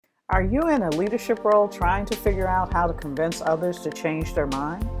Are you in a leadership role trying to figure out how to convince others to change their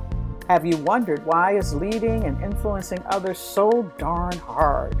mind? Have you wondered why is leading and influencing others so darn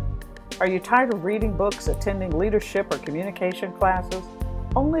hard? Are you tired of reading books, attending leadership or communication classes,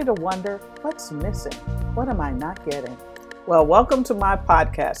 only to wonder what's missing? What am I not getting? Well, welcome to my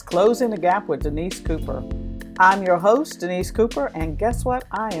podcast, Closing the Gap with Denise Cooper. I'm your host, Denise Cooper, and guess what?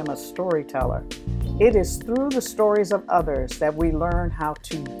 I am a storyteller. It is through the stories of others that we learn how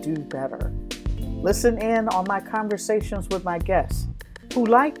to do better. Listen in on my conversations with my guests, who,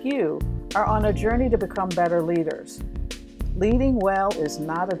 like you, are on a journey to become better leaders. Leading well is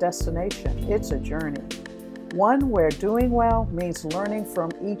not a destination, it's a journey. One where doing well means learning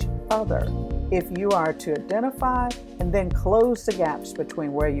from each other if you are to identify and then close the gaps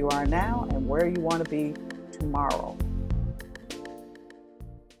between where you are now and where you want to be tomorrow.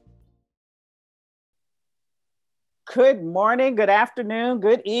 Good morning, good afternoon,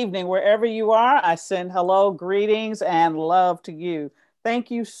 good evening, wherever you are. I send hello, greetings, and love to you.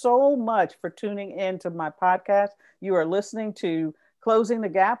 Thank you so much for tuning in to my podcast. You are listening to Closing the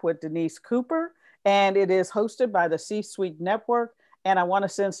Gap with Denise Cooper, and it is hosted by the C-Suite Network. And I want to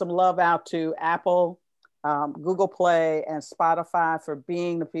send some love out to Apple, Google Play, and Spotify for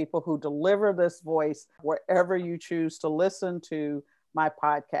being the people who deliver this voice wherever you choose to listen to my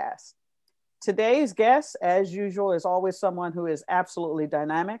podcast. Today's guest, as usual, is always someone who is absolutely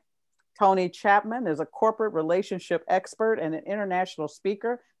dynamic. Tony Chapman is a corporate relationship expert and an international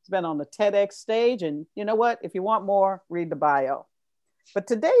speaker. He's been on the TEDx stage, and you know what? If you want more, read the bio. But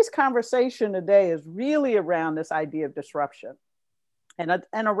today's conversation today is really around this idea of disruption and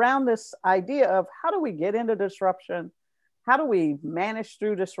around this idea of how do we get into disruption? How do we manage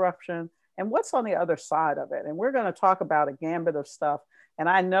through disruption? And what's on the other side of it? And we're going to talk about a gambit of stuff. And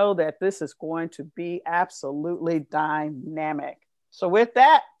I know that this is going to be absolutely dynamic. So with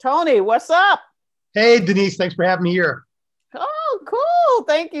that, Tony, what's up? Hey, Denise, thanks for having me here. Oh, cool.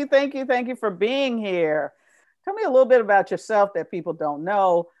 Thank you. Thank you. Thank you for being here. Tell me a little bit about yourself that people don't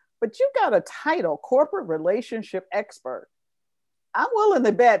know, but you got a title, corporate relationship expert. I'm willing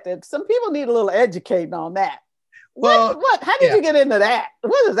to bet that some people need a little educating on that. How did you get into that?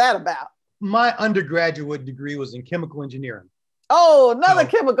 What is that about? My undergraduate degree was in chemical engineering. Oh, another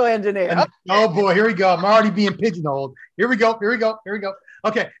chemical engineer. Okay. Oh boy, here we go. I'm already being pigeonholed. Here we go.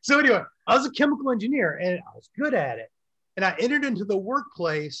 Okay, so anyway, I was a chemical engineer and I was good at it. And I entered into the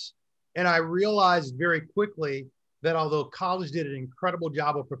workplace and I realized very quickly that although college did an incredible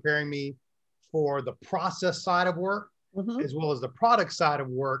job of preparing me for the process side of work, as well as the product side of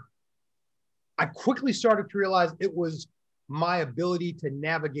work, I quickly started to realize it was my ability to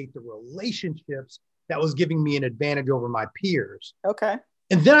navigate the relationships that was giving me an advantage over my peers. Okay.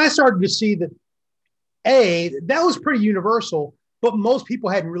 And then I started to see that, that was pretty universal, but most people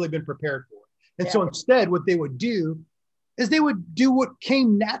hadn't really been prepared for it. And so instead, what they would do is they would do what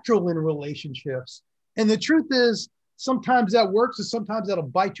came natural in relationships. And the truth is, sometimes that works and sometimes that'll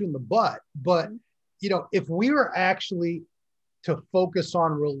bite you in the butt. But, if we were actually to focus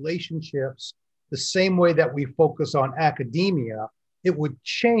on relationships the same way that we focus on academia, it would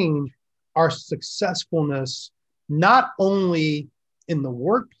change our successfulness, not only in the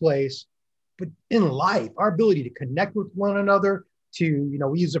workplace, but in life, our ability to connect with one another, to,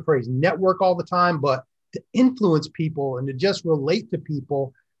 we use the phrase network all the time, but to influence people and to just relate to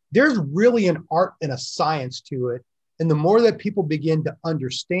people. There's really an art and a science to it. And the more that people begin to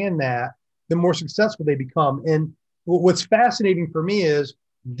understand that, the more successful they become. And what's fascinating for me is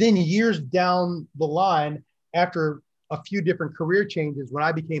then years down the line, after a few different career changes, when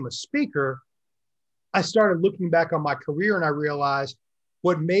I became a speaker, I started looking back on my career and I realized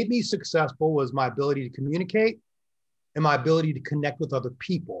what made me successful was my ability to communicate and my ability to connect with other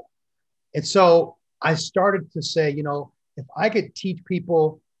people. And so I started to say, if I could teach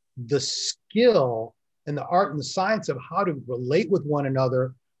people the skill and the art and the science of how to relate with one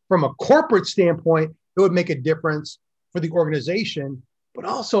another from a corporate standpoint, it would make a difference for the organization, but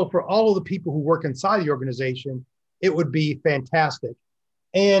also for all of the people who work inside the organization. It would be fantastic.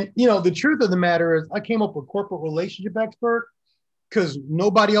 And, the truth of the matter is I came up with corporate relationship expert because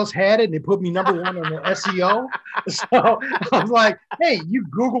nobody else had it. And they put me number one on their SEO. So I was like, hey, you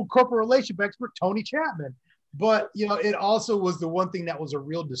Google corporate relationship expert, Tony Chapman. But, it also was the one thing that was a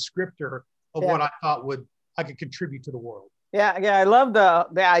real descriptor of what I thought I could contribute to the world. Yeah. I love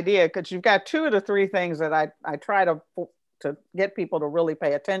the idea because you've got two of the three things that I try to get people to really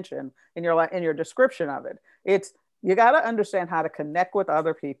pay attention in your description of it. It's, you got to understand how to connect with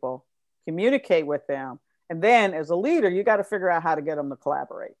other people, communicate with them. And then as a leader, you got to figure out how to get them to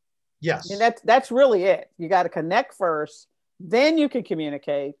collaborate. Yes. And that's really it. You got to connect first, then you can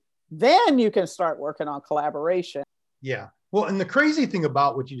communicate, Then you can start working on collaboration. Yeah. Well, and the crazy thing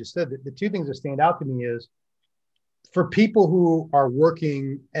about what you just said, the two things that stand out to me is for people who are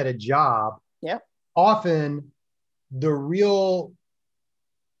working at a job, Yep. often the real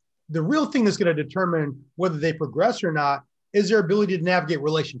thing that's going to determine whether they progress or not is their ability to navigate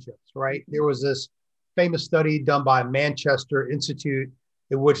relationships, right? There was this famous study done by Manchester Institute,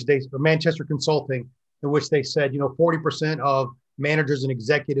 or Manchester Consulting, in which they said, 40% of managers and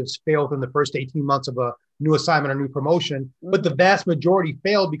executives fail within the first 18 months of a new assignment or new promotion, but the vast majority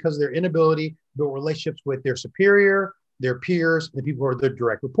failed because of their inability to build relationships with their superior, their peers, and the people who are their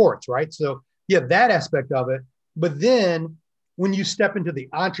direct reports, right? So you have that aspect of it. But then when you step into the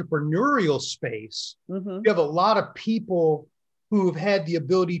entrepreneurial space, you have a lot of people who've had the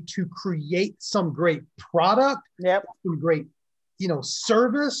ability to create some great product, some great,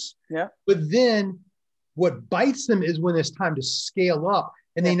 service. But then what bites them is when it's time to scale up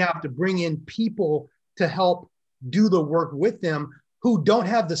and they now have to bring in people to help do the work with them who don't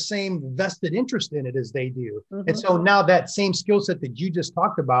have the same vested interest in it as they do. And so now that same skill set that you just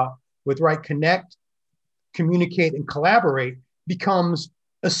talked about with connect, communicate, and collaborate becomes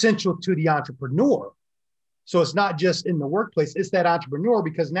essential to the entrepreneur. So it's not just in the workplace, it's that entrepreneur,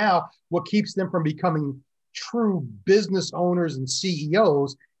 because now what keeps them from becoming true business owners and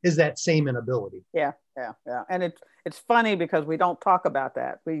CEOs is that same inability. Yeah. And it's funny because we don't talk about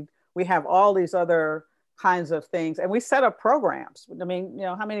that. We have all these other kinds of things, and we set up programs. I mean,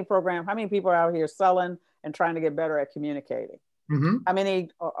 how many people are out here selling and trying to get better at communicating? How many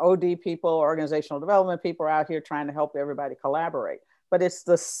OD people, organizational development people, are out here trying to help everybody collaborate? But it's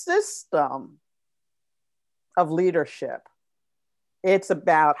the system of leadership. It's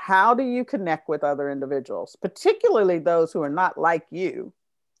about how do you connect with other individuals, particularly those who are not like you.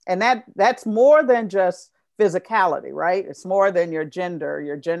 And that's more than just physicality, right? It's more than your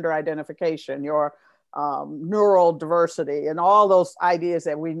gender identification, your neural diversity, and all those ideas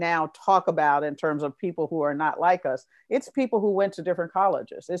that we now talk about in terms of people who are not like us. It's people who went to different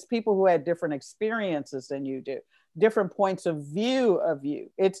colleges. It's people who had different experiences than you do, different points of view of you.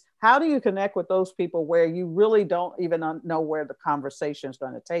 It's how do you connect with those people where you really don't even know where the conversation is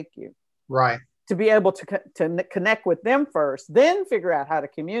going to take you. Right. To be able to connect with them first, then figure out how to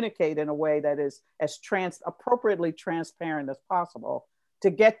communicate in a way that is as appropriately transparent as possible to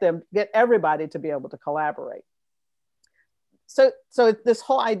get everybody to be able to collaborate. So this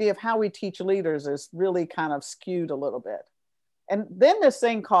whole idea of how we teach leaders is really kind of skewed a little bit. And then this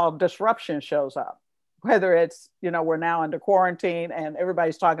thing called disruption shows up, whether it's, we're now under quarantine and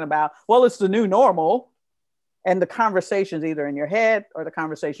everybody's talking about, well, it's the new normal. And the conversations either in your head or the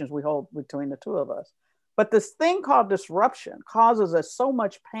conversations we hold between the two of us. But this thing called disruption causes us so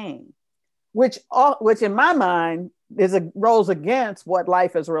much pain, which in my mind rolls against what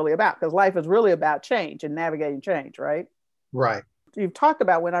life is really about, because life is really about change and navigating change, right? Right. You've talked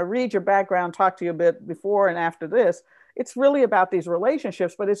about, when I read your background, talk to you a bit before and after this, it's really about these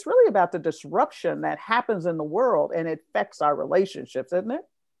relationships, but it's really about the disruption that happens in the world and it affects our relationships, isn't it?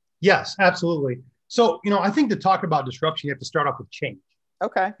 Yes, absolutely. So, I think to talk about disruption, you have to start off with change.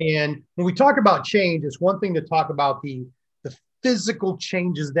 Okay. And when we talk about change, it's one thing to talk about the physical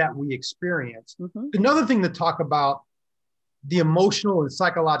changes that we experience. Another thing to talk about the emotional and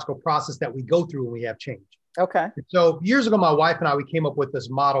psychological process that we go through when we have change. Okay. So years ago, my wife and I, we came up with this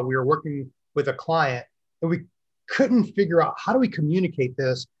model. We were working with a client and we couldn't figure out how do we communicate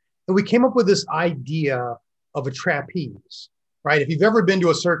this. And we came up with this idea of a trapeze, right? If you've ever been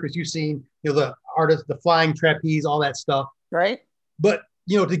to a circus, you've seen, the artists, the flying trapeze, all that stuff. Right. But,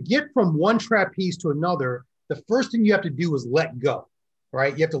 to get from one trapeze to another, the first thing you have to do is let go,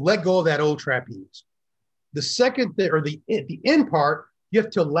 right? You have to let go of that old trapeze. The second thing, or the end part, you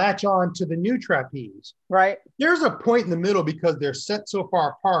have to latch on to the new trapeze. Right. There's a point in the middle because they're set so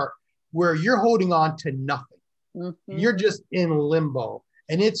far apart where you're holding on to nothing. You're just in limbo.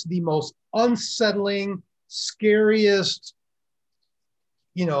 And it's the most unsettling, scariest,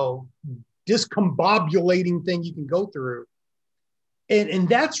 discombobulating thing you can go through. And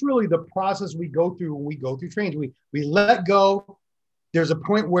that's really the process we go through when we go through change. We let go. There's a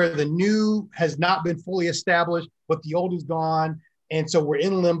point where the new has not been fully established, but the old is gone. And so we're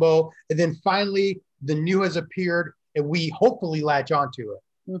in limbo. And then finally, the new has appeared and we hopefully latch onto it.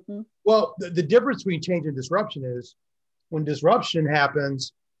 Well, the difference between change and disruption is when disruption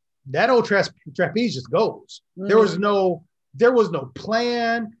happens, that old trapeze just goes. There was no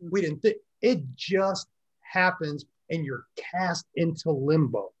plan. We didn't think, it just happens and you're cast into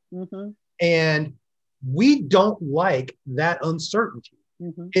limbo. And we don't like that uncertainty.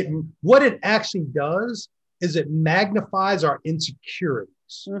 What it actually does is it magnifies our insecurities.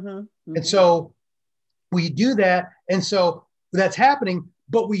 trapeze. Mm-hmm. And so we do that. And so that's happening,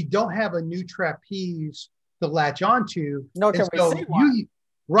 but we don't have a new trapeze to latch onto. Nor can we see one.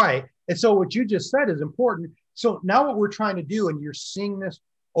 Right. And so what you just said is important. So now what we're trying to do, and you're seeing this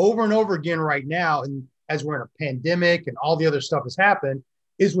over and over again right now, and as we're in a pandemic and all the other stuff has happened,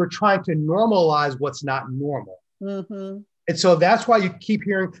 is we're trying to normalize what's not normal. Mm-hmm. And so that's why you keep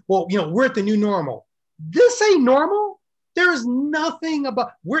hearing, well, we're at the new normal. This ain't normal. There's nothing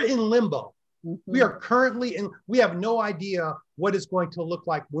about, we're in limbo. Mm-hmm. We are currently we have no idea what it's going to look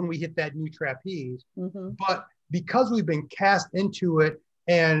like when we hit that new trapeze. Mm-hmm. But because we've been cast into it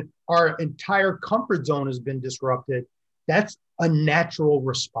and our entire comfort zone has been disrupted, that's a natural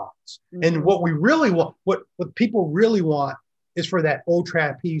response. Mm-hmm. And what we really want, what people really want is for that old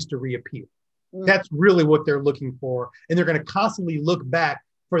trapeze to reappear. Mm-hmm. That's really what they're looking for. And they're going to constantly look back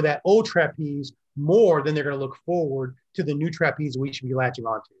for that old trapeze more than they're going to look forward to the new trapeze we should be latching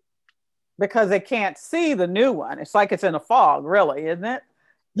onto. Because they can't see the new one. It's like it's in a fog, really, isn't it?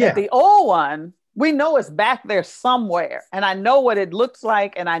 Yeah. But the old one, we know it's back there somewhere. And I know what it looks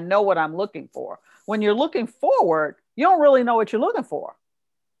like and I know what I'm looking for. When you're looking forward, you don't really know what you're looking for.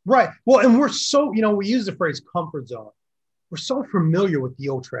 Right. Well, and we're so, we use the phrase comfort zone. We're so familiar with the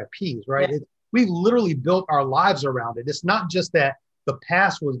old trapeze, right? Yeah. We literally built our lives around it. It's not just that the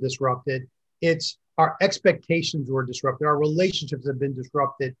past was disrupted. It's our expectations were disrupted. Our relationships have been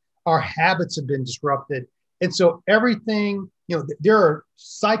disrupted. Our habits have been disrupted. And so everything, there are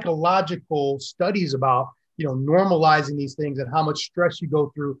psychological studies about, normalizing these things and how much stress you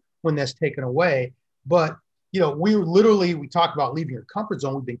go through when that's taken away. But, we talk about leaving your comfort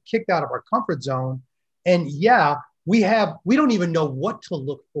zone. We've been kicked out of our comfort zone. And yeah, we don't even know what to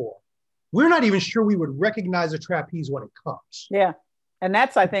look for. We're not even sure we would recognize a trapeze when it comes. Yeah. And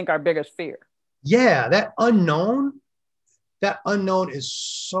that's, I think, our biggest fear. Yeah. That unknown is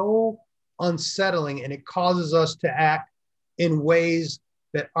so unsettling, and it causes us to act in ways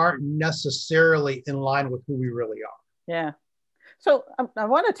that aren't necessarily in line with who we really are. Yeah. So I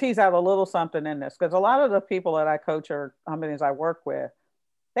want to tease out a little something in this, because a lot of the people that I coach or companies I work with,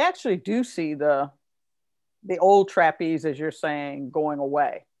 they actually do see the old trapeze, as you're saying, going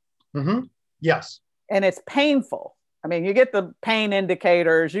away. Mm-hmm. Yes. And it's painful. I mean, you get the pain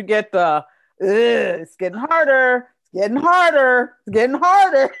indicators, you get the, it's getting harder, it's getting harder, it's getting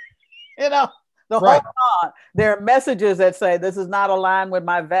harder. The right. whole on. There are messages that say, this is not aligned with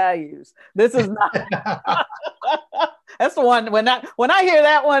my values. This is not. That's the one, when I hear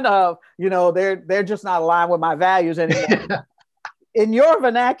that one of, they're just not aligned with my values anymore. In your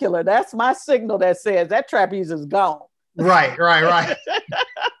vernacular, that's my signal that says that trapeze is gone. Right.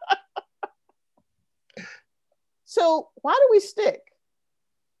 So why do we stick?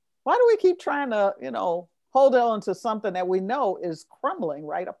 Why do we keep trying to, hold on to something that we know is crumbling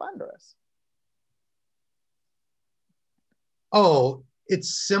right up under us? Oh,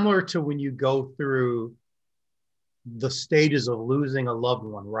 it's similar to when you go through the stages of losing a loved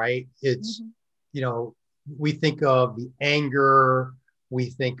one, right? It's, we think of the anger, we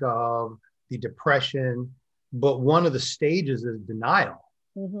think of the depression, but one of the stages is denial,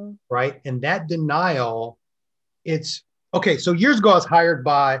 right? And that denial, so years ago, I was hired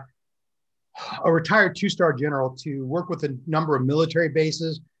by a retired 2-star general to work with a number of military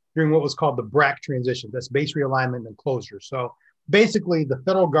bases during what was called the BRAC transition. That's base realignment and closure. So basically the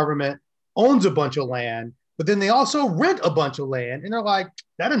federal government owns a bunch of land, but then they also rent a bunch of land. And they're like,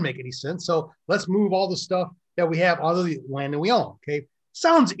 that didn't make any sense. So let's move all the stuff that we have on the land that we own. Okay.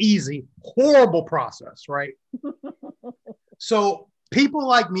 Sounds easy, horrible process, right? So people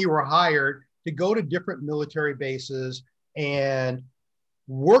like me were hired to go to different military bases and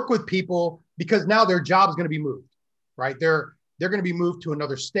work with people, because now their job is going to be moved, right? They're going to be moved to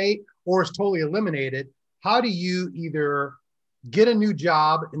another state, or it's totally eliminated. How do you either get a new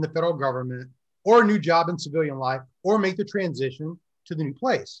job in the federal government or a new job in civilian life, or make the transition to the new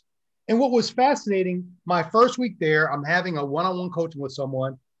place? And what was fascinating, my first week there, I'm having a one-on-one coaching with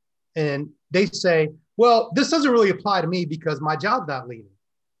someone, and they say, well, this doesn't really apply to me because my job's not leaving.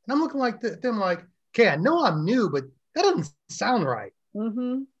 And I'm looking like them like, okay, I know I'm new, but that doesn't sound right.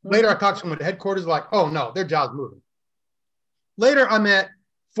 Mm-hmm. Later, I talked to someone at headquarters, like, oh no, their job's moving. Later, I'm at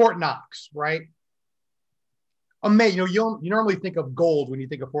Fort Knox, right? You normally think of gold when you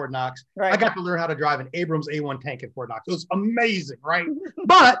think of Fort Knox. Right. I got to learn how to drive an Abrams A1 tank at Fort Knox. It was amazing, right?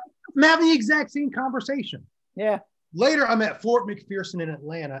 But I'm having the exact same conversation. Yeah. Later, I'm at Fort McPherson in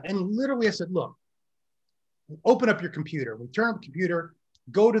Atlanta. And literally I said, look, open up your computer. We turn up the computer,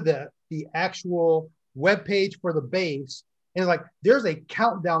 go to the actual webpage for the base. And it's like, there's a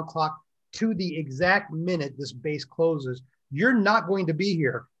countdown clock to the exact minute this base closes. you're not going to be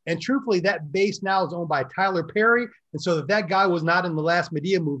here. And truthfully, that base now is owned by Tyler Perry. And so if that guy was not in the last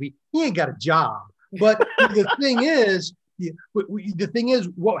Medea movie, he ain't got a job. But the thing is,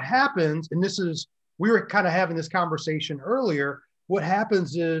 what happens, and we were kind of having this conversation earlier, what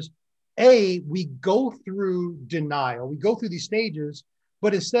happens is, we go through denial, we go through these stages,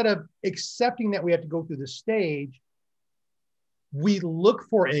 but instead of accepting that we have to go through the stage, we look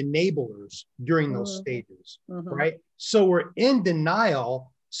for enablers during those stages, right? So we're in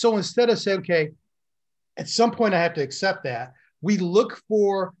denial. So instead of saying, okay, at some point I have to accept that, we look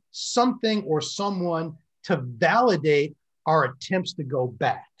for something or someone to validate our attempts to go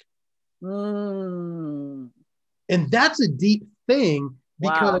back. And that's a deep thing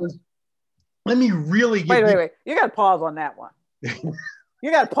because let me really wait. You got to pause on that one. You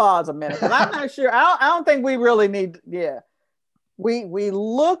got to pause a minute because I'm not sure. I don't think we really need. Yeah, we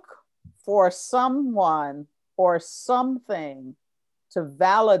look for someone or something to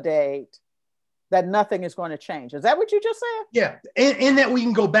validate that nothing is going to change. Is that what you just said? Yeah, and that we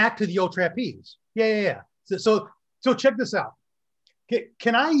can go back to the old trapeze. Yeah. So check this out.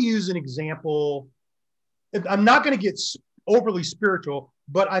 Can I use an example? I'm not going to get overly spiritual,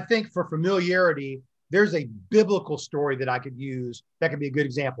 but I think for familiarity, there's a biblical story that I could use that could be a good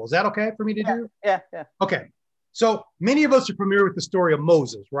example. Is that okay for me to do? Yeah. Okay. So many of us are familiar with the story of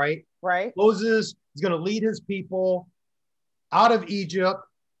Moses, right? Right. Moses is going to lead his people out of Egypt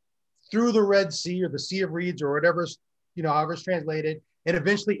through the Red Sea or the Sea of Reeds or whatever, however it's translated, and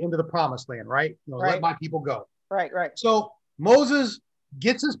eventually into the promised land, right? Let my people go. Right. So Moses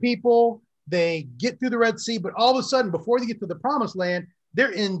gets his people, they get through the Red Sea, but all of a sudden, before they get to the promised land,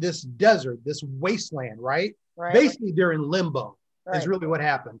 they're in this desert, this wasteland, right? Basically, they're in limbo, is really what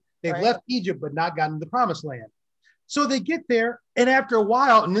happened. They've left Egypt, but not gotten to the promised land. So they get there, and after a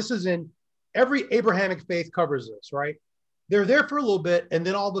while, and this is in every Abrahamic faith covers this, right? They're there for a little bit, and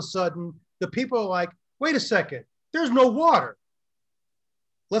then all of a sudden, the people are like, wait a second, there's no water.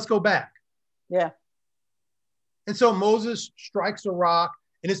 Let's go back. Yeah. And so Moses strikes a rock,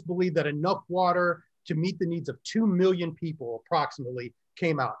 and it's believed that enough water to meet the needs of 2 million people approximately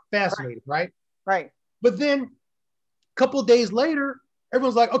came out. Fascinating, right? Right. But then a couple of days later,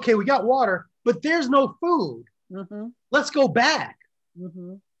 everyone's like, okay, we got water, but there's no food. Let's go back.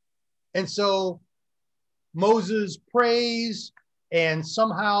 And so Moses prays, and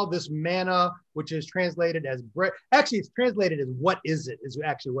somehow this manna, which is translated as bread, actually it's translated as what is it, is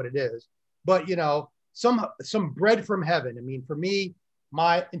actually what it is. But, some bread from heaven. I mean, for me,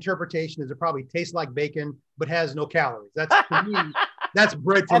 my interpretation is it probably tastes like bacon, but has no calories. That's for me, that's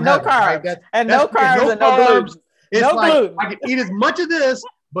bread from heaven. Carbs. Right? No carbs and no gluten. It's gluten. I can eat as much of this,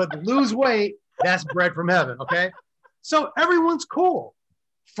 but lose weight. That's bread from heaven. Okay. So everyone's cool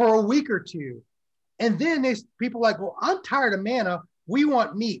for a week or two. And then people are like, well, I'm tired of manna. We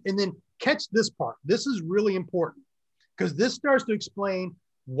want meat. And then catch this part. This is really important because this starts to explain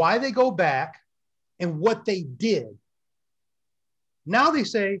why they go back and what they did. Now they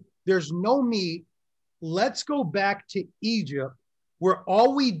say there's no meat. Let's go back to Egypt where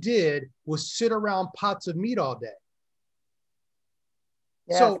all we did was sit around pots of meat all day.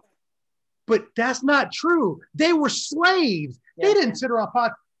 Yeah. So, but that's not true. They were slaves. Yeah. They didn't sit around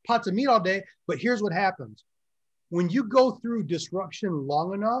pots of meat all day. But here's what happens. When you go through disruption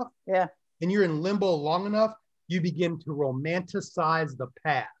long enough, and you're in limbo long enough, you begin to romanticize the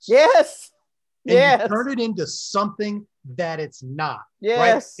past. Yes. And you turn it into something that it's not.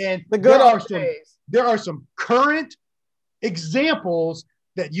 Yes. Right? And the good old days. There are some current examples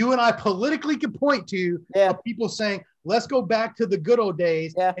that you and I politically can point to of people saying, let's go back to the good old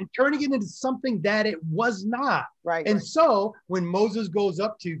days and turning it into something that it was not. Right. And so when Moses goes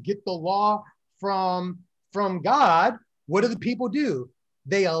up to get the law from God, what do the people do?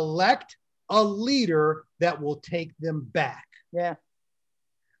 They elect a leader that will take them back. Yeah.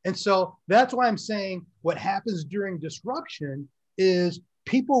 And so that's why I'm saying what happens during disruption is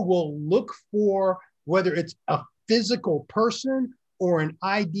people will look for whether it's a physical person or an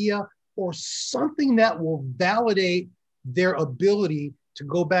idea or something that will validate their ability to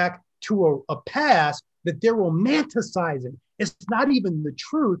go back to a past that they're romanticizing. It's not even the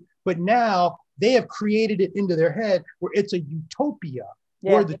truth, but now they have created it into their head where it's a utopia.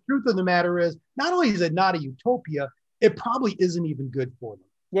 Yeah. Where the truth of the matter is, not only is it not a utopia, it probably isn't even good for them.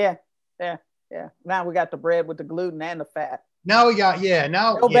 Yeah. Now we got the bread with the gluten and the fat. Now we got,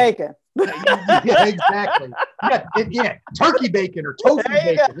 no bacon. Yeah, exactly. Yeah, turkey bacon or tofu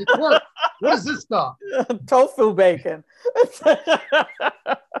bacon. It works. What is this stuff? Tofu bacon.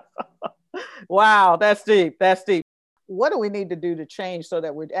 Wow, that's deep. what do we need to do to change so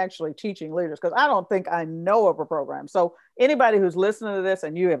that we're actually teaching leaders? Because I don't think I know of a program. So anybody who's listening to this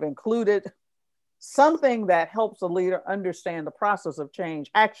and you have included something that helps a leader understand the process of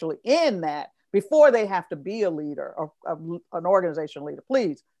change actually in that before they have to be a leader or an organization leader,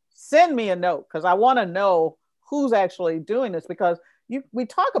 please send me a note, because I want to know who's actually doing this, because we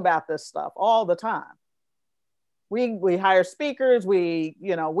talk about this stuff all the time. We hire speakers, we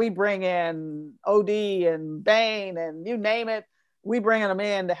bring in OD and Bain and you name it. We bring them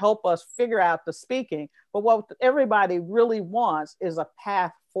in to help us figure out the speaking. But what everybody really wants is a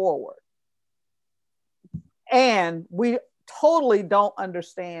path forward. And we totally don't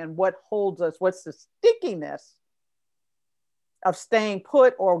understand what holds us, what's the stickiness of staying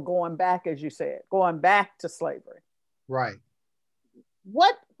put or going back, as you said, going back to slavery. Right.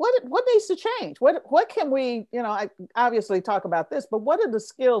 What needs to change? What can we, I obviously talk about this, but what are the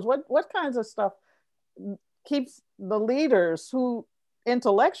skills? What kinds of stuff keeps the leaders who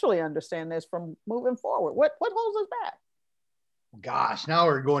intellectually understand this from moving forward? What holds us back? Gosh, now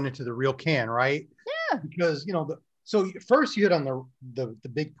we're going into the real can, right? Yeah. Because, so first you hit on the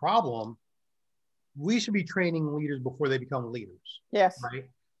big problem. We should be training leaders before they become leaders. Yes. Right.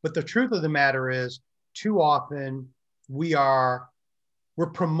 But the truth of the matter is, too often we're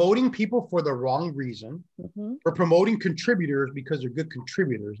promoting people for the wrong reason. Mm-hmm. We're promoting contributors because they're good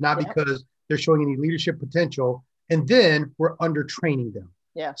contributors, not because they're showing any leadership potential. And then we're under training them.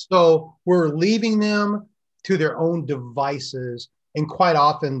 Yeah. So we're leaving them to their own devices. And quite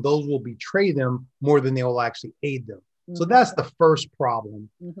often those will betray them more than they will actually aid them. Mm-hmm. So that's the first problem.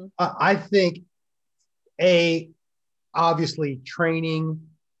 Mm-hmm. I think obviously training,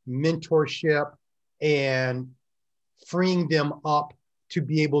 mentorship, and freeing them up to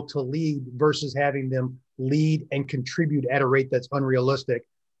be able to lead versus having them lead and contribute at a rate that's unrealistic.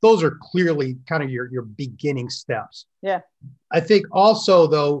 Those are clearly kind of your beginning steps. Yeah. I think also,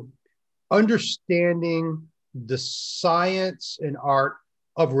 though, understanding the science and art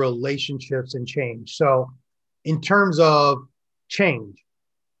of relationships and change. So in terms of change,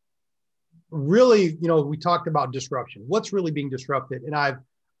 really, we talked about disruption. What's really being disrupted? And I've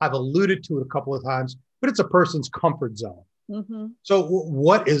alluded to it a couple of times, but it's a person's comfort zone. Mm-hmm. So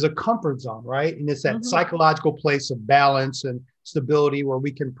what is a comfort zone, right? And it's that mm-hmm. psychological place of balance and stability where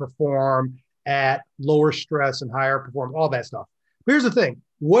we can perform at lower stress and higher performance, all that stuff. But here's the thing.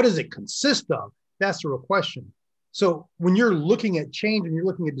 What does it consist of? That's the real question. So when you're looking at change and you're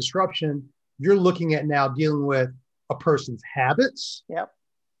looking at disruption, you're looking at now dealing with a person's habits, yep.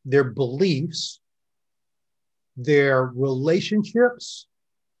 their beliefs, their relationships,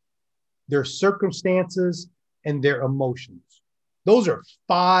 their circumstances, and their emotions. Those are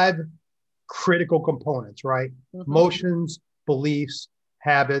 5 critical components, right? Mm-hmm. Emotions, beliefs,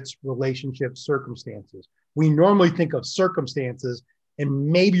 habits, relationships, circumstances. We normally think of circumstances and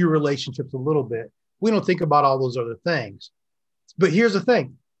maybe relationships a little bit. We don't think about all those other things. But here's the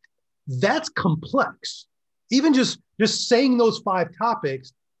thing. That's complex. Even just saying those 5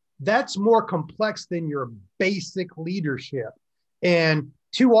 topics, that's more complex than your basic leadership. And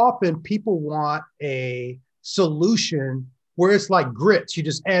too often people want a solution where it's like grits. You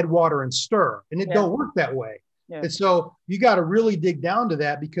just add water and stir, and it don't work that way. Yeah. And so you got to really dig down to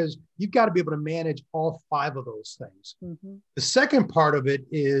that, because you've got to be able to manage all 5 of those things. Mm-hmm. The second part of it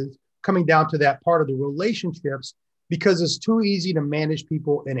is coming down to that part of the relationships, because it's too easy to manage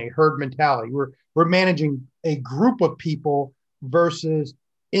people in a herd mentality. We're managing a group of people versus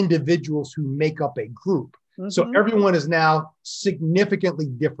individuals who make up a group. Mm-hmm. So everyone is now significantly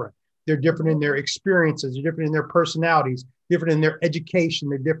different. They're different in their experiences, they're different in their personalities, different in their education,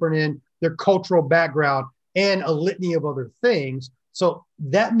 they're different in their cultural background, and a litany of other things. So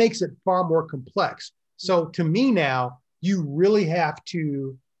that makes it far more complex. So to me now, you really have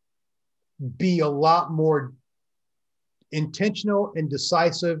to be a lot more intentional and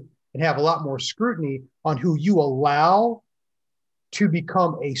decisive and have a lot more scrutiny on who you allow to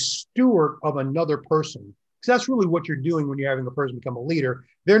become a steward of another person. Because that's really what you're doing when you're having a person become a leader.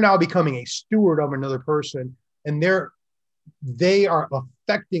 They're now becoming a steward of another person, and they are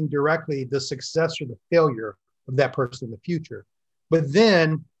affecting directly the success or the failure of that person in the future. But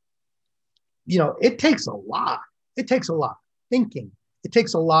then, it takes a lot. It takes a lot of thinking. It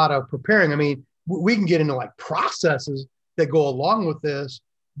takes a lot of preparing. I mean, we can get into like processes that go along with this,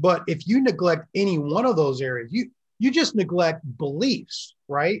 but if you neglect any one of those areas, you just neglect beliefs,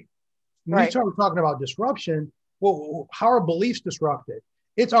 right? When you start talking about disruption, well, how are beliefs disrupted?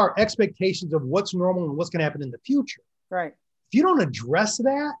 It's our expectations of what's normal and what's going to happen in the future. Right. If you don't address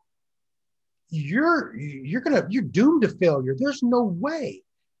that, you're doomed to failure. There's no way,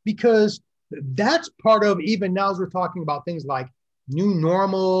 because That's part of, even now as we're talking about things like new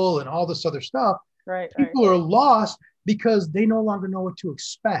normal and all this other stuff, Right. people are lost because they no longer know what to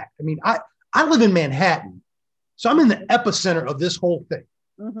expect. I mean, I live in Manhattan, so I'm in the epicenter of this whole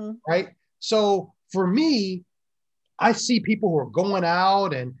thing, right? So for me, I see people who are going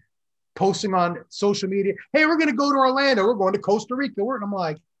out and posting on social media, hey, we're going to go to Orlando, we're going to Costa Rica. And I'm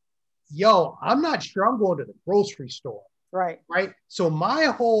like, yo, I'm not sure I'm going to the grocery store. Right. So my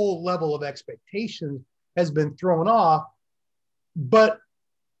whole level of expectations has been thrown off, but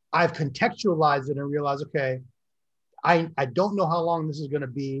I've contextualized it and realized, okay, I don't know how long this is going to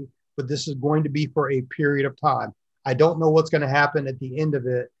be, but this is going to be for a period of time. I don't know what's going to happen at the end of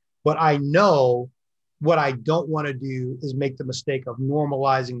it, but I know what I don't want to do is make the mistake of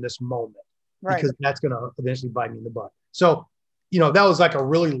normalizing this moment, because that's going to eventually bite me in the butt. So, that was like a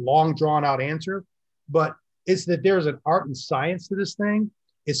really long drawn out answer, but it's that there's an art and science to this thing.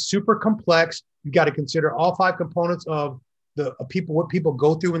 It's super complex. You got to consider all 5 components of the people, what people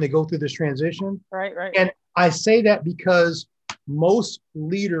go through when they go through this transition. Right. And I say that because most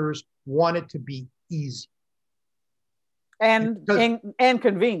leaders want it to be easy. And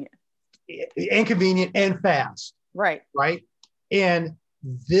convenient. And convenient and fast. Right. And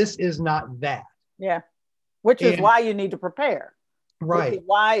this is not that. Yeah. Which is why you need to prepare. Right. Which is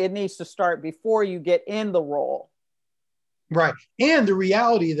why it needs to start before you get in the role. Right. And the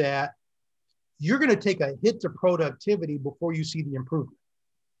reality that you're going to take a hit to productivity before you see the improvement.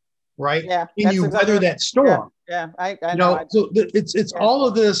 Right. Yeah. And you weather that storm. Yeah. I know. So it's all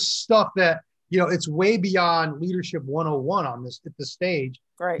of this stuff that, it's way beyond leadership 101 on this at this stage.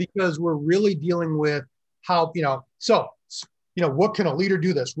 Right. Because we're really dealing with how, what can a leader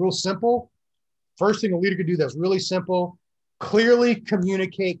do that's real simple? First thing a leader can do that's really simple, clearly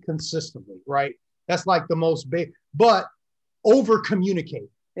communicate consistently, right? That's like the most big, but over communicate.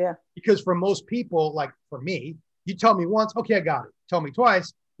 Yeah. Because for most people, like for me, you tell me once, okay, I got it. Tell me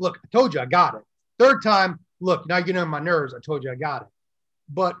twice, look, I told you I got it. Third time, look, now you're getting on my nerves. I told you I got it.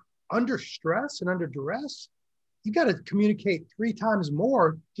 But under stress and under duress, you got to communicate 3 times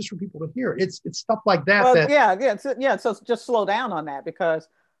more just for people to hear. It's stuff like that. Well, So just slow down on that, because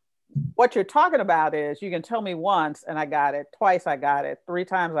what you're talking about is you can tell me once and I got it, twice I got it, 3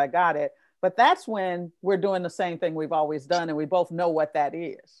 times I got it. But that's when we're doing the same thing we've always done, and we both know what that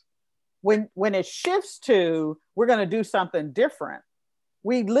is. When it shifts to we're going to do something different,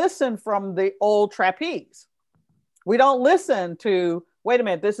 we listen from the old trapeze. We don't listen to, wait a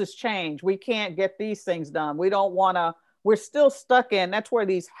minute, this has changed. We can't get these things done. We don't want to, we're still stuck in, that's where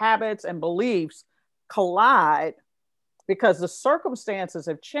these habits and beliefs collide, because the circumstances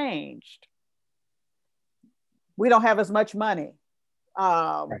have changed. We don't have as much money.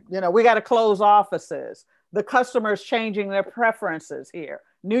 We got to close offices. The customer's changing their preferences here.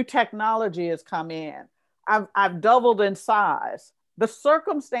 New technology has come in. I've doubled in size. The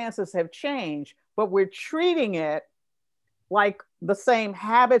circumstances have changed, but we're treating it like the same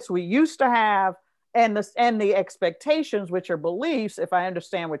habits we used to have, and the expectations, which are beliefs, if I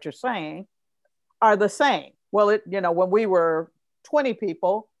understand what you're saying, are the same. Well, when we were 20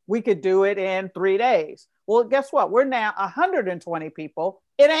 people, we could do it in 3 days. Well, guess what? We're now 120 people.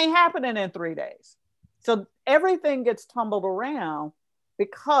 It ain't happening in 3 days. So everything gets tumbled around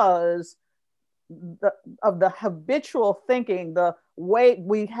because of the habitual thinking, the way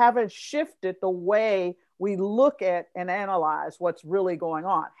we haven't shifted the way we look at and analyze what's really going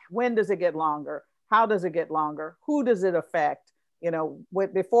on. When does it get longer? How does it get longer? Who does it affect?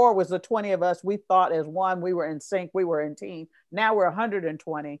 Before it was the 20 of us, we thought as one, we were in sync, we were in team. Now we're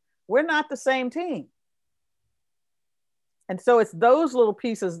 120. We're not the same team. And so it's those little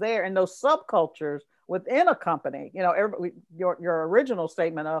pieces there and those subcultures within a company. Your original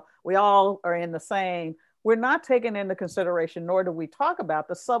statement of we all are in the same, we're not taking into consideration, nor do we talk about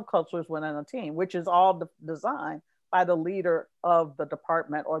the subcultures within a team, which is all designed by the leader of the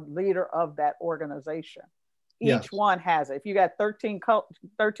department or leader of that organization. Each one has it. If you got 13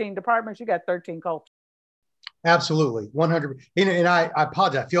 departments, you got 13 cultures. Absolutely. 100. And I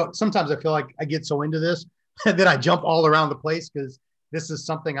apologize. Sometimes I feel like I get so into this that I jump all around the place, because this is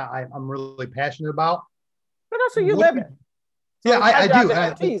something I'm really passionate about. But also you live it. So I do. I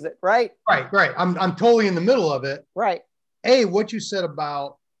tease it, right? Right. I'm totally in the middle of it. Right. What you said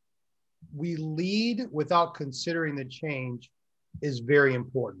about we lead without considering the change is very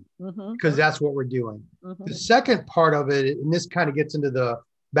important, because that's what we're doing. The second part of it, and this kind of gets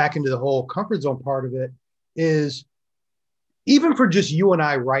back into the whole comfort zone part of it, is even for just you and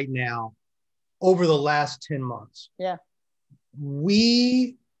I right now, over the last 10 months,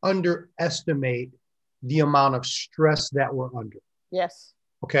 we underestimate the amount of stress that we're under. Yes.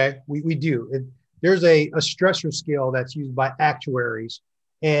 Okay, we do. There's a stressor scale that's used by actuaries,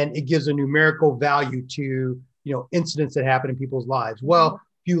 and it gives a numerical value to incidents that happen in people's lives. Well,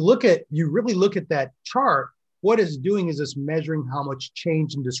 if you really look at that chart, what it's doing is it's measuring how much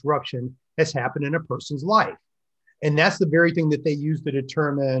change and disruption has happened in a person's life, and that's the very thing that they use to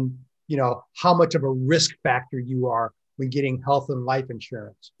determine how much of a risk factor you are when getting health and life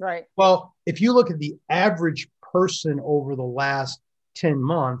insurance. Right. Well, if you look at the average person over the last 10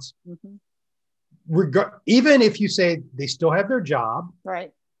 months, even if you say they still have their job,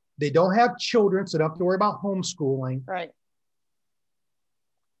 right, they don't have children, so they don't have to worry about homeschooling, right,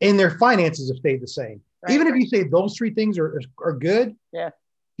 and their finances have stayed the same. Right. Even if you say those three things are good, yeah,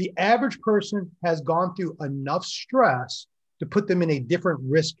 the average person has gone through enough stress to put them in a different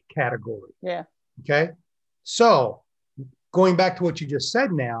risk category. Yeah. Okay. So going back to what you just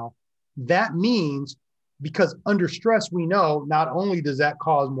said now, that means because under stress, we know not only does that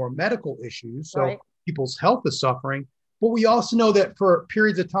cause more medical issues, so right. people's health is suffering, but we also know that for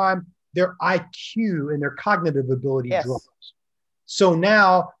periods of time, their IQ and their cognitive ability drops. So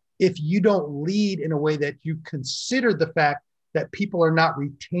now, if you don't lead in a way that you consider the fact that people are not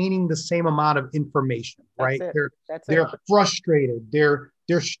retaining the same amount of information, right? They're frustrated, they're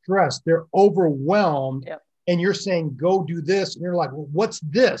stressed, they're overwhelmed, and you're saying, go do this. And you're like, well, what's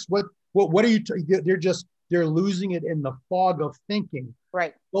this? What are you, they're losing it in the fog of thinking.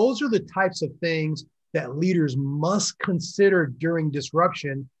 Right. Those are the types of things that leaders must consider during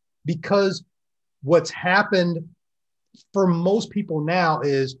disruption, because what's happened for most people now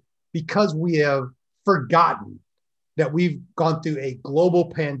is because we have forgotten that we've gone through a global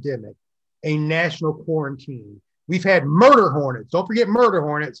pandemic, a national quarantine. We've had murder hornets. Don't forget murder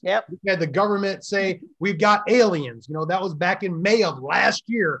hornets. Yep. We've had the government say we've got aliens. That was back in May of last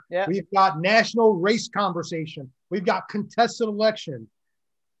year. Yep. We've got national race conversation. We've got contested election.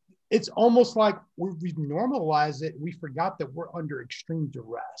 It's almost like we've normalized it. We forgot that we're under extreme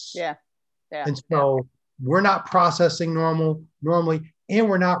duress. Yeah. And so we're not processing normally, and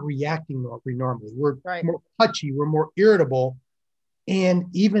we're not reacting normally. We're more touchy. We're more irritable. And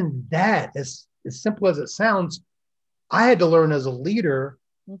even that, as simple as it sounds, I had to learn as a leader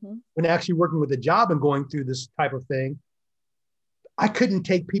when actually working with a job and going through this type of thing. I couldn't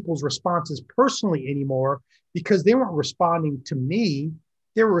take people's responses personally anymore because they weren't responding to me.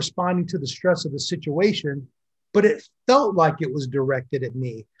 They were responding to the stress of the situation, but it felt like it was directed at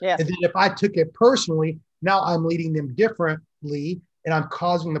me. Yeah. And then if I took it personally, now I'm leading them differently and I'm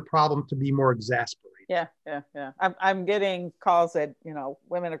causing the problem to be more exasperated. Yeah. I'm getting calls that,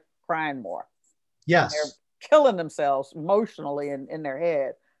 women are crying more. Yes. They're killing themselves emotionally in their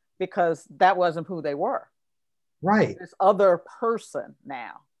head because that wasn't who they were. Right. This other person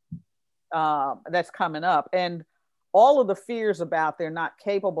now that's coming up. And all of the fears about they're not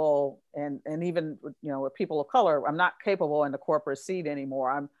capable, and even with people of color, I'm not capable in the corporate seat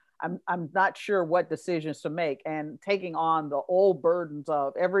anymore. I'm not sure what decisions to make, and taking on the old burdens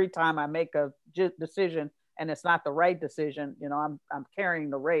of every time I make a decision and it's not the right decision, I'm carrying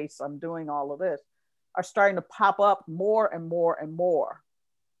the race, I'm doing all of this, are starting to pop up more and more and more.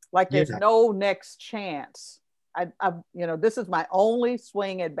 Like there's no next chance. This is my only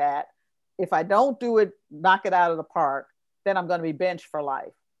swing at bat. If I don't do it, knock it out of the park, then I'm going to be benched for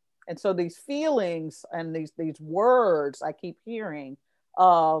life. And so these feelings and these words I keep hearing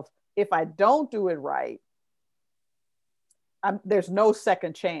of, if I don't do it right, there's no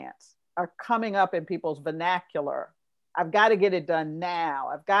second chance, are coming up in people's vernacular. I've got to get it done now.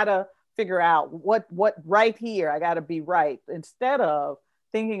 I've got to figure out what right here, I got to be right, instead of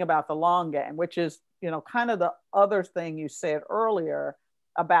thinking about the long game, which is, kind of the other thing you said earlier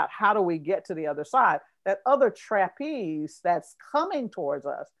about how do we get to the other side. That other trapeze that's coming towards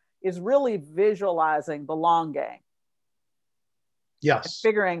us is really visualizing the long game. Yes.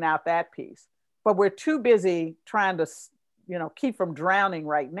 Figuring out that piece. But we're too busy trying to, keep from drowning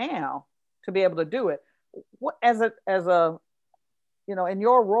right now to be able to do it. What, as a, in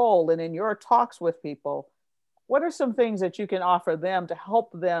your role and in your talks with people, what are some things that you can offer them to help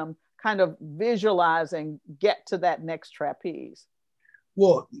them kind of visualize and get to that next trapeze?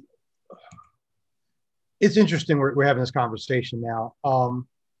 Well, it's interesting. We're having this conversation now. And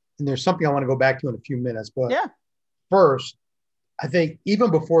there's something I want to go back to in a few minutes. But first, I think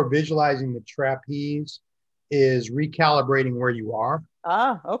even before visualizing the trapeze is recalibrating where you are.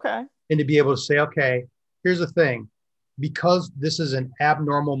 Okay. And to be able to say, okay, here's the thing. Because this is an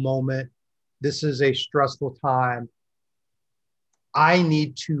abnormal moment, this is a stressful time, I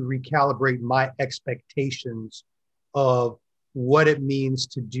need to recalibrate my expectations of what it means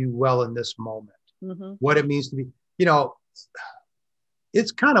to do well in this moment, what it means to be,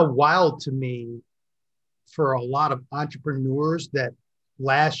 it's kind of wild to me for a lot of entrepreneurs that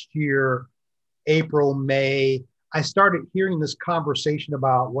last year, April, May, I started hearing this conversation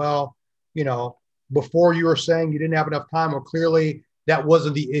about, well, you know, before you were saying you didn't have enough time, or clearly that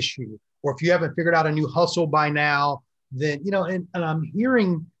wasn't the issue. Or if you haven't figured out a new hustle by now, then, you know, and I'm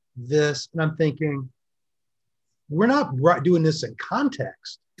hearing this and I'm thinking, we're not doing this in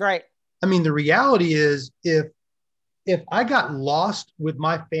context. Right. I mean, the reality is if I got lost with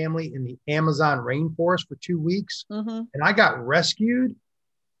my family in the Amazon rainforest for 2 weeks and I got rescued,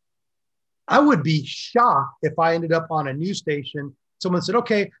 I would be shocked if I ended up on a news station. Someone said,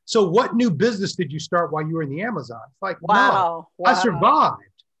 okay, so what new business did you start while you were in the Amazon? It's like, no, I survived.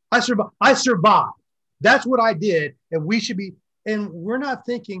 I survived. That's what I did. And we should be, and we're not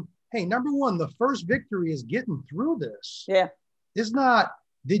thinking, hey, number one, the first victory is getting through this. Yeah. It's not,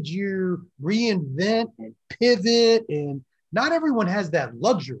 did you reinvent and pivot? And not everyone has that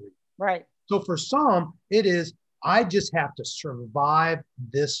luxury. Right. So for some, it is, I just have to survive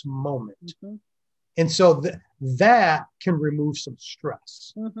this moment. And so that can remove some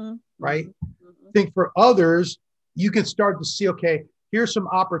stress, right? I think for others, you can start to see, okay, here's some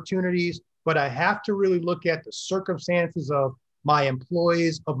opportunities, but I have to really look at the circumstances of my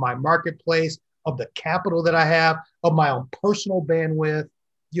employees, of my marketplace, of the capital that I have, of my own personal bandwidth.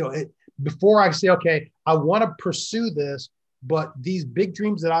 You know, before I say, okay, I want to pursue this, but these big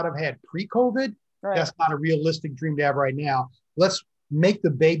dreams that I'd have had pre-COVID, that's not a realistic dream to have right now. Let's make the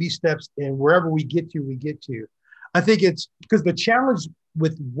baby steps, and wherever we get to, we get to. I think it's because the challenge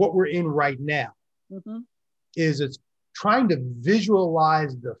with what we're in right now is it's trying to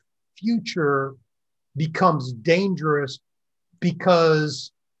visualize the future becomes dangerous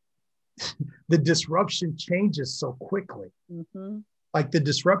because the disruption changes so quickly. Like the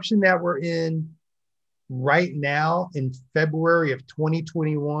disruption that we're in right now in February of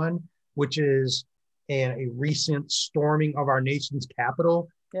 2021, which is a recent storming of our nation's capital,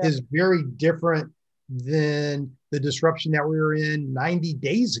 is very different than the disruption that we were in 90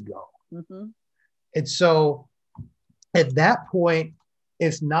 days ago. And so at that point,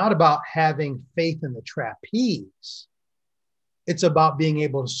 it's not about having faith in the trapeze. It's about being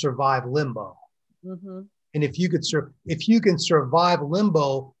able to survive limbo. And if you can survive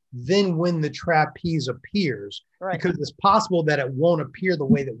limbo, then when the trapeze appears, because it's possible that it won't appear the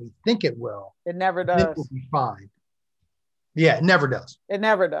way that we think it will. It never does. It will be fine. Yeah, it never does. It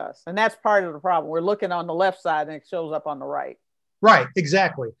never does. And that's part of the problem. We're looking on the left side and it shows up on the right. Right,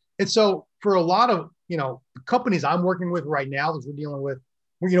 exactly. And so for a lot of, companies I'm working with right now that we're dealing with,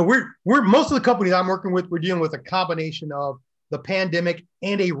 we're most of the companies I'm working with, we're dealing with a combination of the pandemic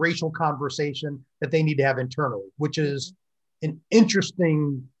and a racial conversation that they need to have internally, which is an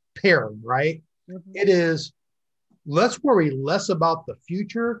interesting pairing, right? It is, let's worry less about the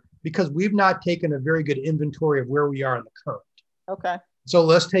future because we've not taken a very good inventory of where we are in the current. Okay. So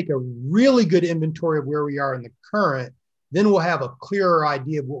let's take a really good inventory of where we are in the current. Then we'll have a clearer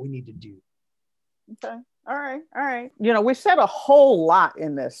idea of what we need to do. Okay. All right. We said a whole lot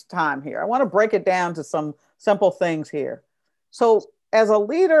in this time here. I want to break it down to some simple things here. So as a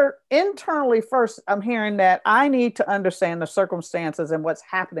leader internally, first, I'm hearing that I need to understand the circumstances and what's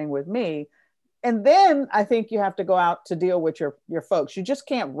happening with me. And then I think you have to go out to deal with your folks. You just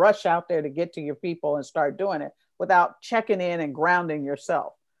can't rush out there to get to your people and start doing it without checking in and grounding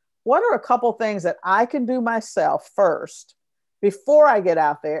yourself. What are a couple things that I can do myself first before I get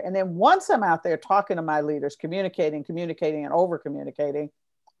out there? And then once I'm out there talking to my leaders, communicating and over communicating,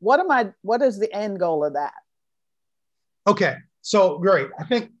 what is the end goal of that? Okay. So great. I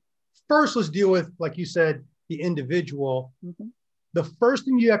think first let's deal with, like you said, the individual. The first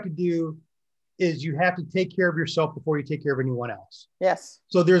thing you have to do is you have to take care of yourself before you take care of anyone else. Yes.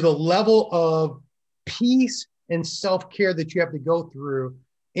 So there's a level of peace and self-care that you have to go through.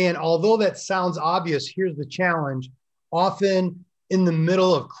 And although that sounds obvious, here's the challenge. Often in the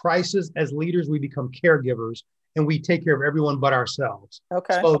middle of crisis, as leaders, we become caregivers and we take care of everyone but ourselves.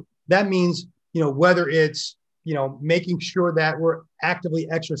 Okay. So that means, whether it's, making sure that we're actively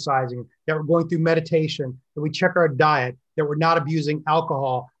exercising, that we're going through meditation, that we check our diet, that we're not abusing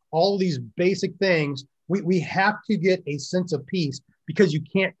alcohol, all these basic things, we have to get a sense of peace because you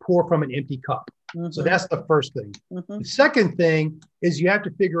can't pour from an empty cup. So that's the first thing. The second thing is you have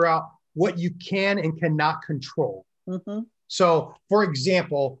to figure out what you can and cannot control. So for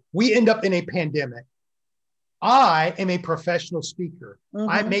example, we end up in a pandemic. I am a professional speaker.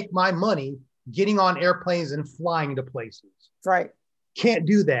 I make my money getting on airplanes and flying to places. Right. Can't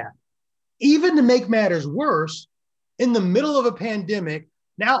do that. Even to make matters worse, in the middle of a pandemic,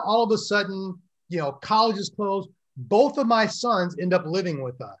 now all of a sudden, college is closed. both of my sons end up living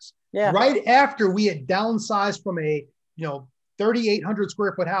with us. Yeah. Right after we had downsized from a 3,800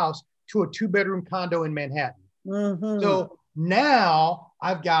 square foot house to a 2-bedroom condo in Manhattan. Mm-hmm. So now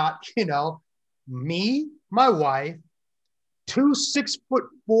I've got, me, my wife, 2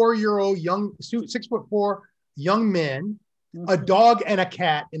 6'4" young men, a dog and a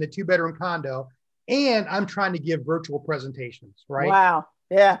cat in a 2-bedroom condo. And I'm trying to give virtual presentations, right? Wow.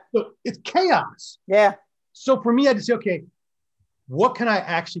 Yeah. So it's chaos. Yeah. So for me, I had to say, okay, what can I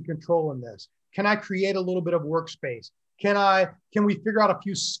actually control in this? Can I create a little bit of workspace? Can we figure out a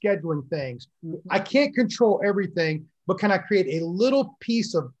few scheduling things? Mm-hmm. I can't control everything, but can I create a little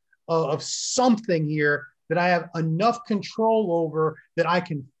piece of something here that I have enough control over that I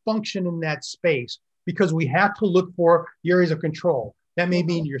can function in that space? Because we have to look for the areas of control. That may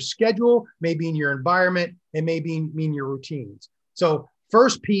mean your schedule, may be in your environment, it may mean your routines. So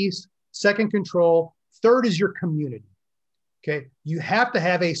first piece, second control, third is your community. Okay. You have to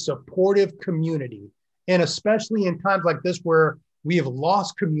have a supportive community. And especially in times like this where we have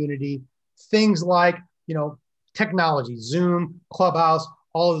lost community, things like, technology, Zoom, Clubhouse,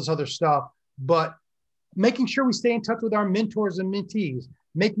 all of this other stuff, but making sure we stay in touch with our mentors and mentees,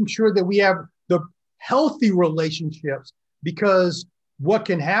 making sure that we have the healthy relationships, because what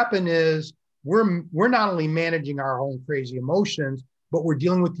can happen is we're not only managing our own crazy emotions, but we're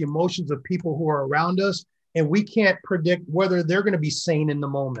dealing with the emotions of people who are around us, and we can't predict whether they're going to be sane in the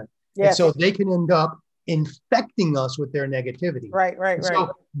moment. Yes. And so they can end up infecting us with their negativity. Right.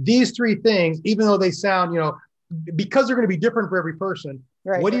 So these three things, even though they sound, because they're going to be different for every person,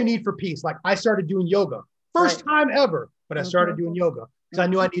 what do you need for peace? Like I started doing yoga, first time ever, but I started doing yoga because I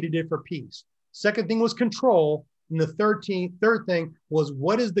knew I needed it for peace. Second thing was control. And the third thing was,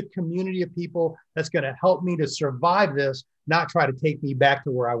 what is the community of people that's going to help me to survive this, not try to take me back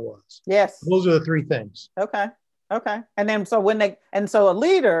to where I was? Yes. Those are the three things. Okay. And then so a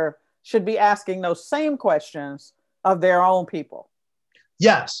leader should be asking those same questions of their own people.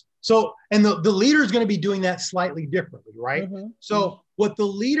 Yes. So, and the leader is going to be doing that slightly differently, right? Mm-hmm. So what the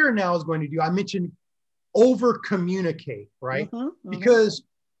leader now is going to do, I mentioned over communicate, right? Mm-hmm. Because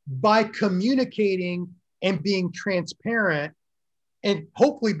by communicating and being transparent and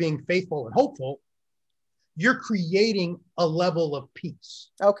hopefully being faithful and hopeful, you're creating a level of peace.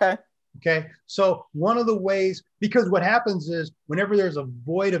 Okay. So one of the ways, because what happens is whenever there's a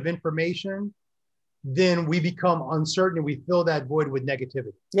void of information, then we become uncertain and we fill that void with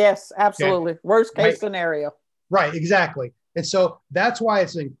negativity. Yes, absolutely. Worst case scenario. Right, exactly. And so that's why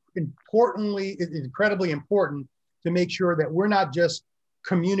it's incredibly important to make sure that we're not just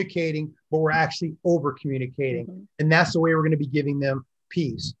communicating, but we're actually over communicating. Mm-hmm. And that's the way we're going to be giving them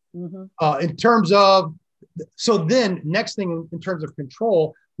peace. Mm-hmm. In terms of, so then next thing in terms of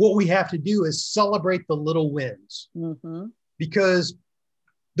control, what we have to do is celebrate the little wins. Mm-hmm. Because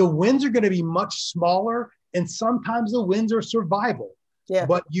the wins are going to be much smaller, and sometimes the wins are survival. Yeah.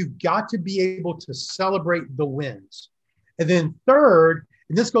 But you've got to be able to celebrate the wins. And then third,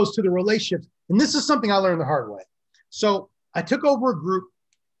 and this goes to the relationships, and this is something I learned the hard way. So I took over a group,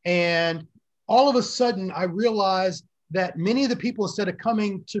 and all of a sudden I realized that many of the people, instead of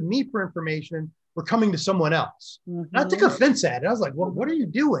coming to me for information, were coming to someone else. Mm-hmm. And I took offense at it. I was like, well, what are you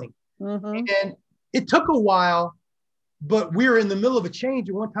doing? Mm-hmm. And it took a while, but we were in the middle of a change.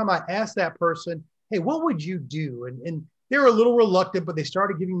 And one time I asked that person, hey, what would you do? And they were a little reluctant, but they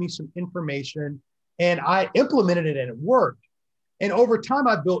started giving me some information, and I implemented it and it worked. And over time,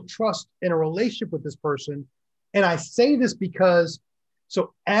 I built trust in a relationship with this person. And I say this because,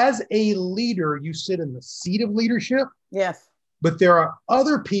 so as a leader, you sit in the seat of leadership. Yes. But there are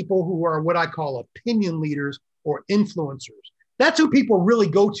other people who are what I call opinion leaders or influencers. That's who people really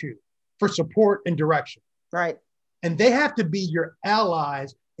go to for support and direction. Right. And they have to be your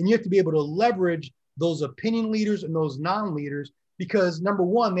allies, and you have to be able to leverage those opinion leaders and those non-leaders, because number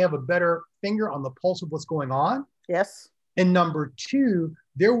one, they have a better finger on the pulse of what's going on. Yes. And number two,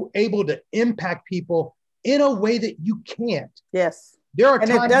 they're able to impact people in a way that you can't. Yes. There are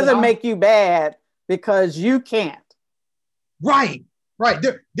and it doesn't make you bad because you can't. Right.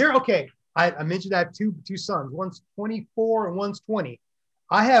 They're okay. I mentioned I have two sons. One's 24 and one's 20.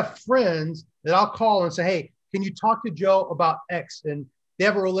 I have friends that I'll call and say, hey, can you talk to Joe about X? And they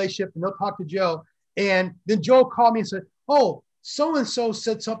have a relationship and they'll talk to Joe. And then Joe called me and said, oh, so-and-so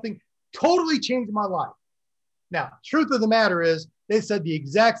said something totally changed my life. Now, truth of the matter is they said the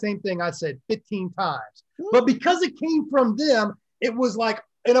exact same thing I said 15 times. But because it came from them, it was like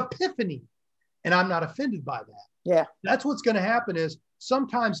an epiphany. And I'm not offended by that. Yeah. That's what's going to happen is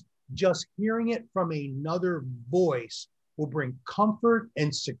sometimes just hearing it from another voice will bring comfort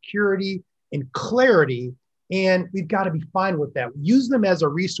and security and clarity And we've got to be fine with that. Use them as a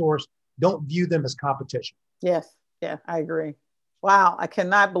resource. Don't view them as competition. Yes. Yeah, I agree. Wow. I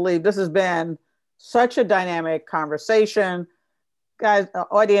cannot believe this has been such a dynamic conversation. Guys,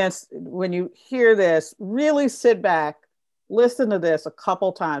 audience, when you hear this, really sit back, listen to this a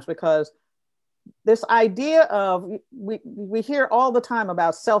couple times, because this idea of we hear all the time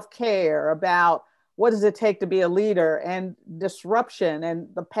about self-care, about what does it take to be a leader, and disruption and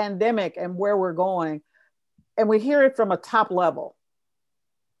the pandemic and where we're going. And we hear it from a top level.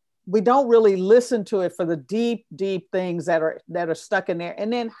 We don't really listen to it for the deep, deep things that are stuck in there.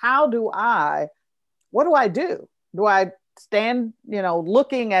 And then what do I do? Do I stand,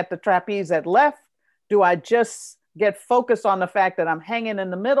 looking at the trapeze at left? Do I just get focused on the fact that I'm hanging in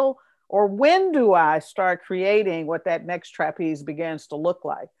the middle? Or when do I start creating what that next trapeze begins to look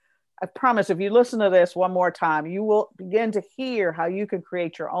like? I promise if you listen to this one more time, you will begin to hear how you can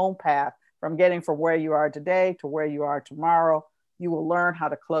create your own path from getting from where you are today to where you are tomorrow. You will learn how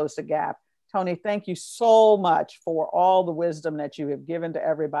to close the gap. Tony, thank you so much for all the wisdom that you have given to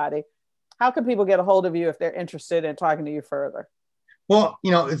everybody. How can people get a hold of you if they're interested in talking to you further? Well,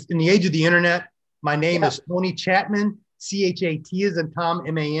 it's in the age of the internet. My name is Tony Chapman, C-H-A-T as in Tom,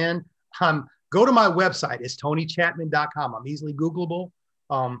 M-A-N. Go to my website. It's tonychapman.com. I'm easily Googleable.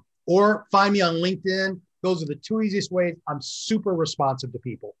 Or find me on LinkedIn. Those are the two easiest ways. I'm super responsive to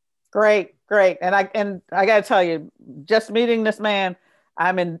people. Great. And I got to tell you, just meeting this man,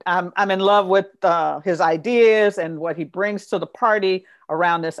 I'm in love with his ideas and what he brings to the party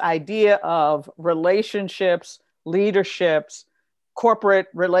around this idea of relationships, leaderships, corporate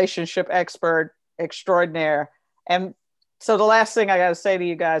relationship expert extraordinaire. And so the last thing I got to say to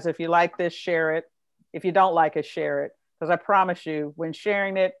you guys, if you like this, share it. If you don't like it, share it. Because I promise you, when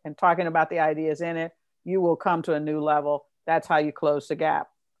sharing it and talking about the ideas in it, you will come to a new level. That's how you close the gap.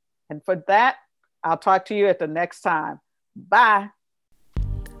 And for that, I'll talk to you at the next time. Bye.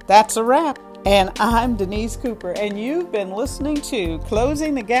 That's a wrap. And I'm Denise Cooper, and you've been listening to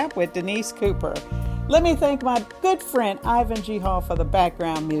Closing the Gap with Denise Cooper. Let me thank my good friend Ivan G. Hall for the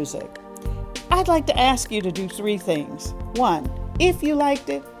background music. I'd like to ask you to do 3 things. 1, if you liked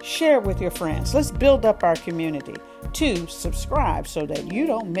it, share it with your friends. Let's build up our community. 2, subscribe so that you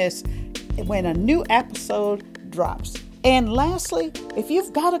don't miss when a new episode drops. And lastly, if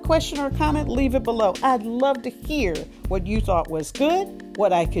you've got a question or comment, leave it below. I'd love to hear what you thought was good,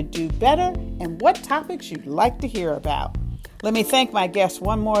 what I could do better, and what topics you'd like to hear about. Let me thank my guests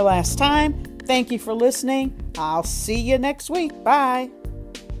one more last time. Thank you for listening. I'll see you next week. Bye.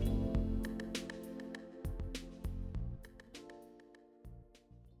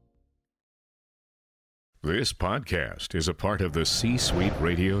 This podcast is a part of the C-Suite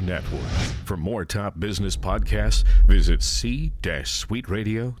Radio Network. For more top business podcasts, visit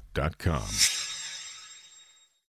c-suiteradio.com.